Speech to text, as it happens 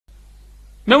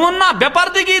میں ون نا بے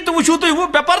پردگی تو وچھو تھی وہ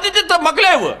بے پردگی تو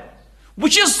مکلے وہ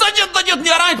سجت تجت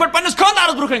نیران پہ پنس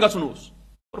خاندارس برکن گھن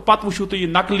اور پتہ وچھو تھی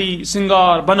نقلی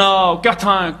سنگار بناو کیا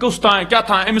تھان کس تان کیا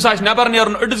تھان امس آس نبر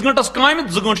نیرن أڈس گنٹس کامہ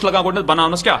 2 گنٹ لگان گۄڈنیتھ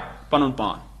بناونس کیا پنن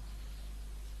پان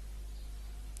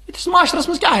یتھس معاشرس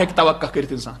مز کیا ہیکہ توقع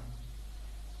کرت انسان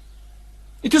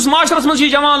یتھس معاشرس مز یہ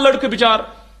جوان لڑکہ بچار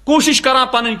کوشش کران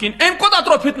پنن کن ام کوتاہ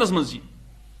ترو فتنس مز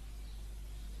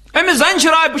امس زن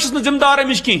رائے بہ چھس نہ ذمہ دار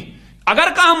امچ کی اگر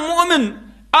کانٛہہ مومن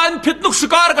ان فتنک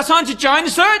شکار گژھان چھ چانہ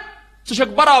سۭتۍ ژٕ چھکھ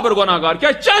برابر گناہ گار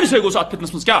کیا چانہ سۭتۍ گوٚژھ اتھ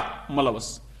فتنس مز کیا ملوث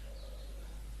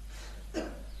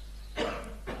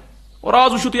اور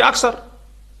آز وچھو تھی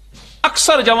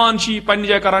اکثر جوان چھ پنہ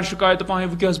جائے کران شکایت پانے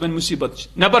وکیس بن مصیبت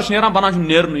نبر نیران بنان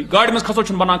نیرنی گاڑی مز کھسو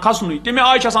بنان کھسنی تمہ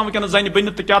آج آسان ونکس زنہ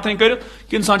بنت تو کیا تھین کرت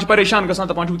کہ انسان پریشان گژھان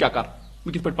دپان چھُ کیا کر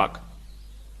بہ کت پہ پک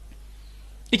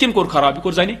یہ کم کور خراب یہ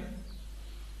کور زنہ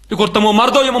یہ کور تمو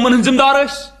مردو یم یمن ہند ذمہ دار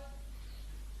ٲسۍ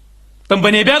تم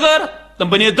بنے بے غیر تم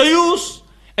بنے دیوس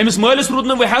امس مالس رود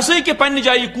نہ حیثے کہ پنہ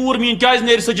جائے کور مین کیاز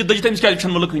نیرِ سجت دجت امس کیاز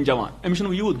چھن ملک ہند جوان امس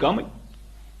چھن یوت غمے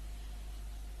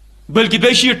بلکہ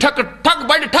بیشی ٹھک ٹھک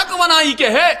بڑ ٹھک ونان کہ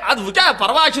ہے اد کیا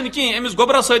پرواہ چھن کی امس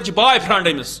گوبرس سۭتۍ بائے فرینڈ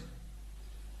امس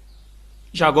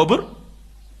یہ گوبر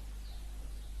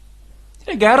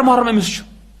غیر محرم امس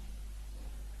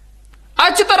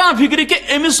اتہ تران فکر کہ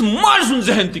امس ماج سن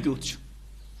ذہن تیت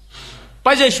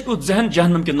پزے یوت ذہن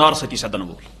جہنم کے نار ستی سدن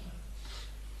وول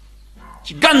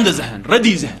گند ذہن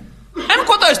ردی ذہن ام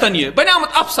کوتاہ تن یہ بنیامت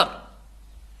افسر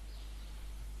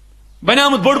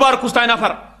بنیامت بوڑ بار کس تین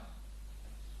نفر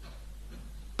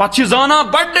پتہ زانا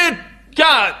بڑے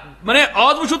کیا میں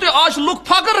آج وچھو تھی آج لوگ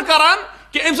فخر کران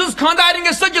کہ ام سن خاندارن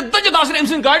گے سجت دجت آسن ام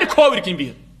سن گاڑی کھوور کن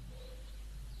بہت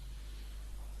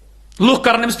لوگ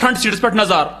کران امس فرنٹ سیٹس پہ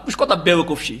نظار وچ کوتاہ بے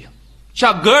وقوف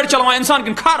شاہ گاڑی چلاوان انسان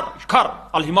کن کھر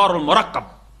الحمار المرکب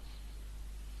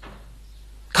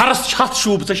کھرس ہتھ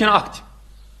شوب ژے چھنہ اکھ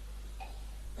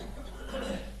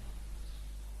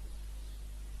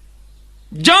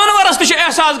جانورس تہ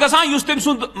احساس گژھان یس تم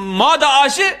سند مادہ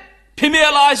آسہ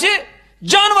فیمیل آسہ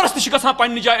جانورس تہ گژھان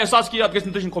پنہ جائے احساس کہ ات گژھِ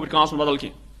نہٕ دٔچھِنۍ کھوٚوٕرۍ کانٛہہ آسُن بدل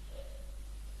کینٛہہ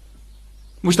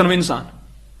وٕچھتن وۄنۍ انسان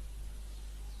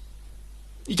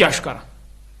یہ کیا کران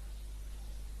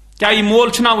کیا یہ مول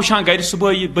چھنا وچھان گھر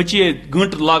صبح یہ بچے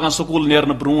گنٹ لاگان سکول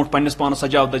نیرن برونٹ پنس پانس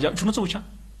سجاو دجاو چھُنہٕ ژٕ وچھان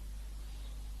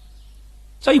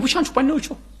ژٕ یہ وچھان چھُ پننہِ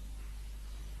وچھو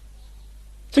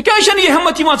ژےٚ کیازِ چھنہٕ یہ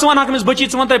ہمت یوان ژٕ ونہاکھ أمِس بچی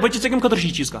ژٕ ونتہٕ بچی ژےٚ کمہِ خٲطرٕ چھُ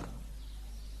یہ چیٖز کران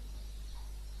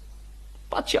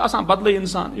پتہٕ چھِ آسان بدلے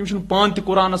انسان أمِس چھُنہٕ پانہٕ تہِ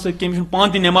قرآنس سۭتۍ کینٛہہ أمِس چھُنہٕ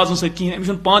پانہٕ تہِ نٮ۪مازن سۭتۍ کِہیٖنۍ أمِس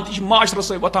چھُنہٕ پانہٕ تہِ یہِ چھُ معاشرس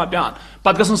سۭتۍ وۄتھان بیٚہوان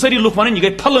پتہٕ گژھن سٲری لُکھ ونٕنۍ یہِ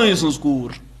گٔے فلٲنۍ سٕنٛز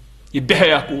کوٗر یہِ بے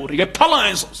حیا کوٗر یہِ گٔے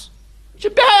فلٲنۍ سٕنٛز یہِ چھِ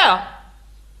بے حیا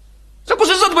ژےٚ کُس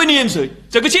عزت بنی امہِ سۭتۍ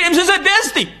ژےٚ گژھی أمۍ سٕنٛدِ سۭتۍ بے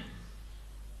عزتی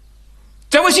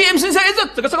ژےٚ ؤچھی أمۍ سٕنٛدِ سۭتۍ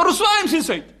عزت ژٕ گژھکھ رسوا أمۍ سٕنٛدِ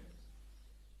سۭتۍ